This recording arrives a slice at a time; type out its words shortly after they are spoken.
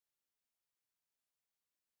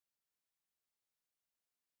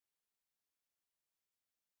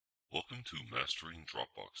Welcome to Mastering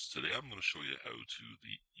Dropbox. Today I'm going to show you how to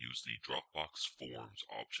use the Dropbox Forms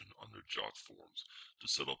option under JotForms to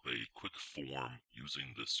set up a quick form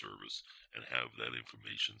using this service and have that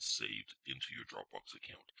information saved into your Dropbox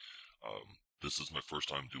account. This is my first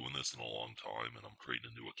time doing this in a long time, and I'm creating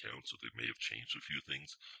a new account, so they may have changed a few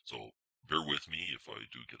things. So bear with me if I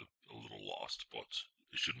do get a little lost, but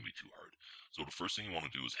it shouldn't be too hard. So the first thing you want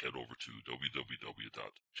to do is head over to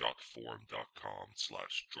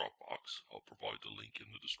www.jotform.com/Dropbox. I'll provide the link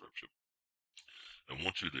in the description. And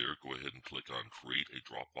once you're there, go ahead and click on Create a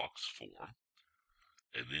Dropbox Form,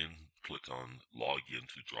 and then click on Log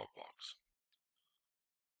into Dropbox.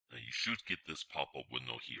 Now you should get this pop-up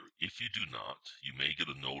window here. If you do not, you may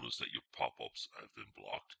get a notice that your pop-ups have been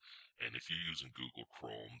blocked. And if you're using Google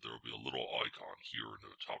Chrome, there will be a little icon here in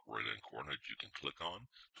the top right-hand corner that you can click on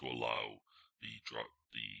to allow the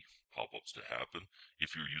pop-ups to happen.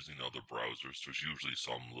 If you're using other browsers, there's usually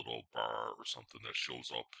some little bar or something that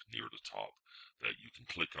shows up near the top that you can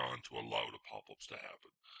click on to allow the pop-ups to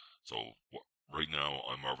happen. So right now,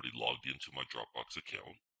 I'm already logged into my Dropbox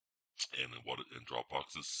account. And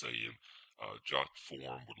Dropbox is saying,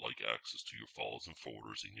 JotForm would like access to your files and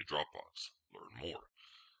folders in your Dropbox. Learn more.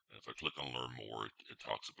 And if I click on Learn More, it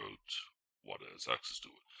talks about what it has access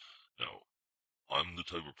to it. Now, I'm the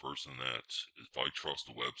type of person that if I trust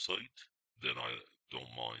the website, then I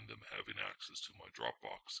don't mind them having access to my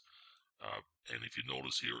Dropbox. And if you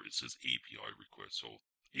notice here, it says API request. So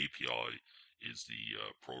API is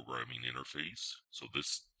the programming interface. So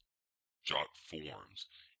this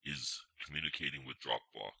JotForms is communicating with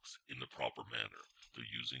Dropbox in the proper manner. They're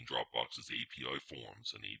using Dropbox's API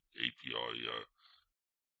forms and API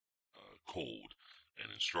code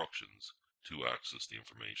and instructions to access the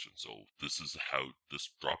information. So this is how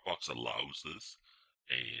this Dropbox allows this,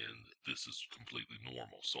 and this is completely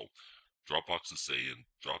normal. So Dropbox is saying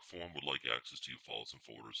JotForm would like access to your files and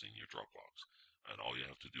folders in your Dropbox. And all you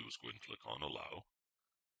have to do is go ahead and click on Allow.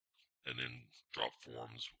 And then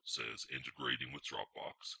JotForms says integrating with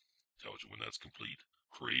Dropbox, tells you when that's complete,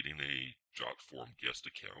 creating a JotForm guest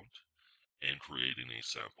account, and creating a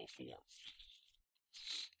sample form.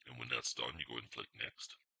 And when that's done, you go ahead and click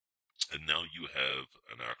next. And now you have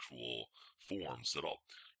an actual form set up.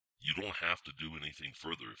 You don't have to do anything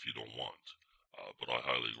further if you don't want. But I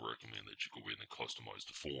highly recommend that you go in and customize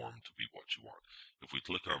the form to be what you want. If we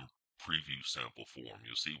click on Preview Sample Form,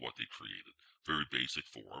 you'll see what they created. Very basic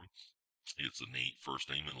form. It's a first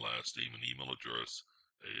name and last name, an email address,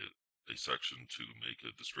 a section to make a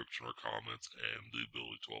description or comments, and the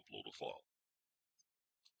ability to upload a file.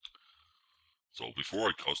 So before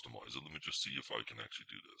I customize it, let me just see if I can actually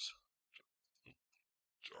do this.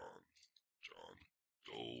 John,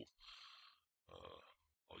 go.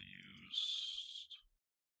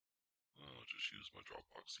 I'll just use my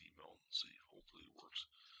Dropbox email and see. Hopefully it works.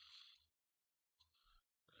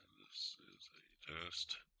 And this is a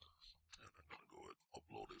test. And I'm going to go ahead and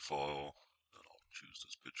upload a file. And I'll choose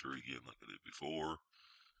this picture again like I did before.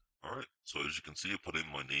 Alright, so as you can see, I put in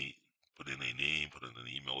my name, put in an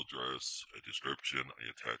email address, a description. I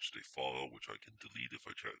attached a file, which I can delete if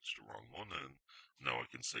I attached the wrong one, and now I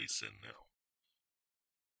can say send now.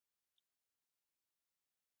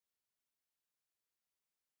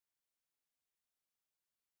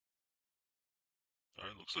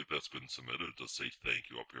 Alright, looks like that's been submitted. It does say thank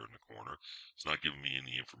you up here in the corner. It's not giving me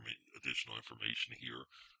any additional information here,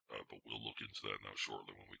 but we'll look into that now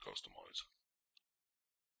shortly when we customize.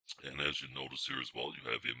 And as you notice here as well, you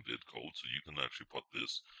have embed code, so you can actually put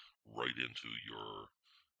this right into your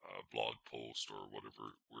blog post or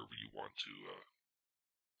whatever, wherever you want to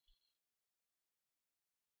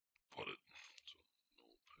put it. So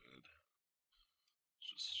notepad, let's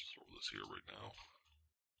just throw this here right now.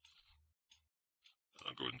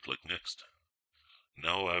 I'll go ahead and click next.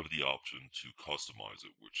 Now I have the option to customize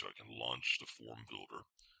it, which I can launch the form builder.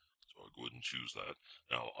 So I'll go ahead and choose that.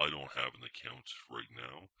 Now I don't have an account right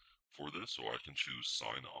now for this, so I can choose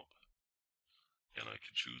sign up, and I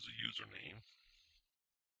can choose a username,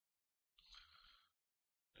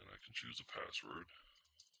 and I can choose a password,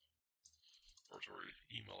 or sorry,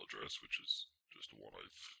 email address, which is just the one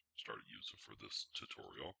I've started using for this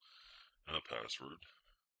tutorial, and a password,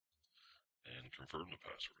 and confirm the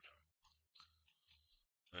password.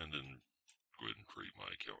 And then go ahead and create my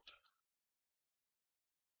account.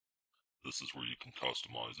 This is where you can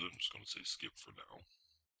customize it. I'm just going to say skip for now.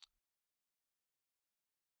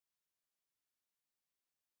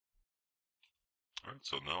 Alright,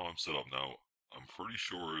 so now I'm set up. Now, I'm pretty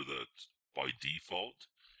sure that by default,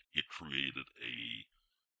 it created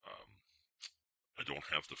I don't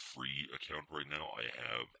have the free account right now. I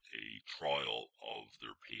have a trial of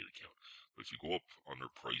their paid account. But if you go up under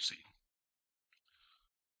pricing,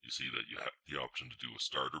 you see that you have the option to do a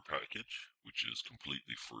starter package, which is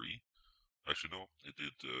completely free. Actually, no, it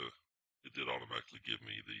did automatically give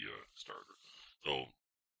me the starter. So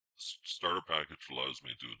starter package allows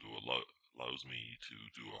me to do 100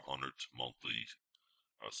 monthly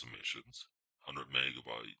submissions, 100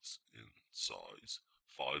 megabytes in size,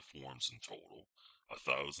 5 forms in total,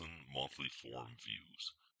 1,000 monthly form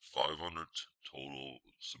views, 500 total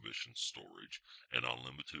submission storage, and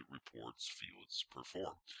unlimited reports fields per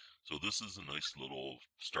form. So this is a nice little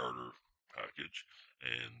starter package,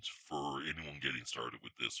 and for anyone getting started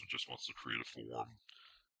with this who just wants to create a form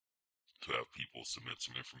to have people submit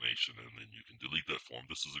some information and then you can delete that form,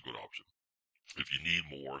 this is a good option. If you need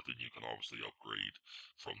more, then you can obviously upgrade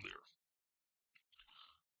from there.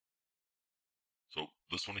 So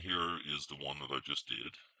this one here is the one that I just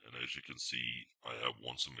did, and as you can see, I have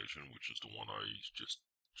one submission, which is the one I just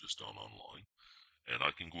done online, and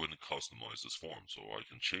I can go in and customize this form. So I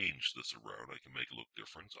can change this around, I can make it look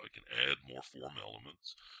different, I can add more form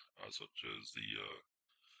elements, such as the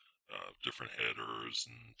different headers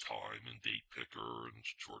and time and date picker and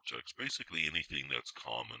short text. Basically anything that's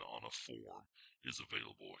common on a form is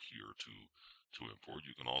available here to import.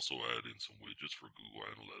 You can also add in some widgets for Google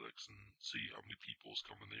Analytics and see how many people is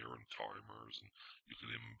coming there and timers, and you can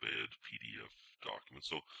embed PDF documents.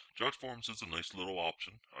 So JotForms is a nice little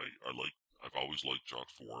option. I've always liked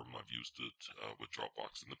JotForm. I've used it with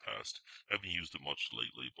Dropbox in the past. Haven't used it much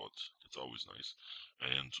lately, but it's always nice.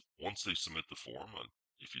 And once they submit the form,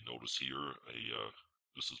 if you notice here,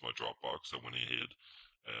 this is my Dropbox. They went ahead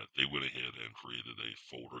and created a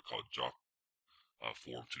folder called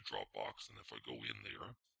form to Dropbox, and if I go in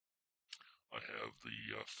there, I have the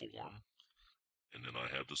form, and then I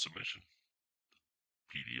have the submission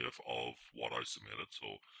PDF of what I submitted.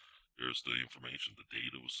 So here's the information: the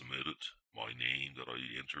date it was submitted, my name that I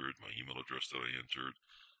entered, my email address that I entered,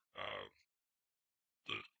 uh,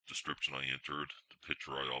 the description I entered, the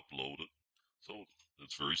picture I uploaded. So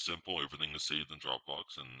it's very simple. Everything is saved in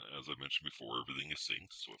Dropbox, and as I mentioned before, everything is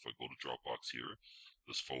synced. So if I go to Dropbox here,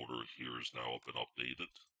 this folder here is now been updated,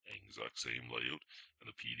 exact same layout, and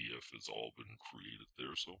the PDF has all been created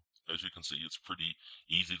there. So as you can see, it's pretty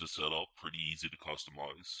easy to set up, pretty easy to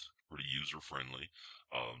customize, pretty user friendly.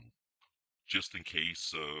 Just in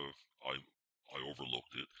case I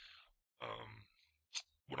overlooked it, um,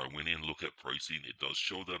 when I went in and look at pricing, it does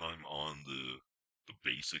show that I'm on the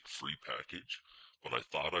basic free package, but I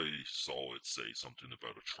thought I saw it say something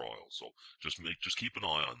about a trial. So just keep an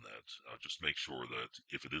eye on that. Just make sure that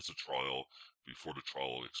if it is a trial, before the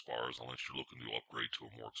trial expires, unless you're looking to upgrade to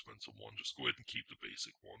a more expensive one, just go ahead and keep the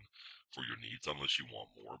basic one for your needs, unless you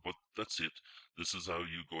want more. But that's it. This is how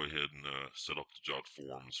you go ahead and set up the Jot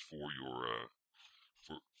forms for your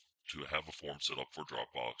for to have a form set up for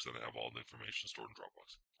Dropbox and have all the information stored in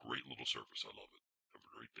Dropbox. Great little service. I love it. Have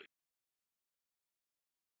a great day.